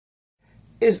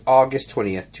It's August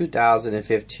 20th,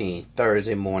 2015,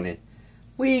 Thursday morning.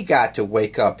 We got to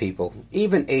wake up, people.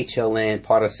 Even HLN,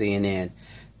 part of CNN,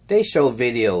 they show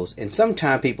videos, and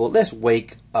sometimes people, let's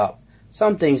wake up.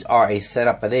 Some things are a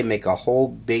setup, but they make a whole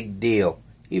big deal.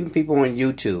 Even people on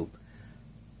YouTube.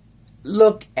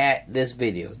 Look at this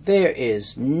video. There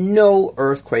is no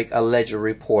earthquake allegedly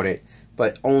reported,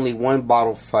 but only one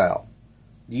bottle fell.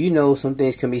 Do you know some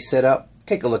things can be set up?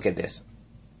 Take a look at this.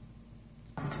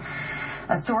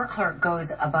 A store clerk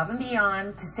goes above and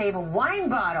beyond to save a wine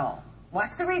bottle.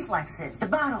 Watch the reflexes. The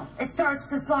bottle, it starts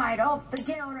to slide off the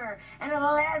counter, and at the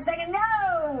last second,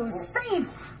 no!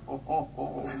 Safe!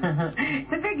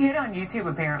 It's a big hit on YouTube,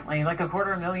 apparently. Like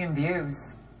 250,000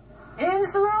 views. In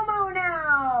slow-mo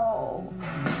now!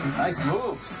 Nice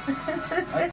moves.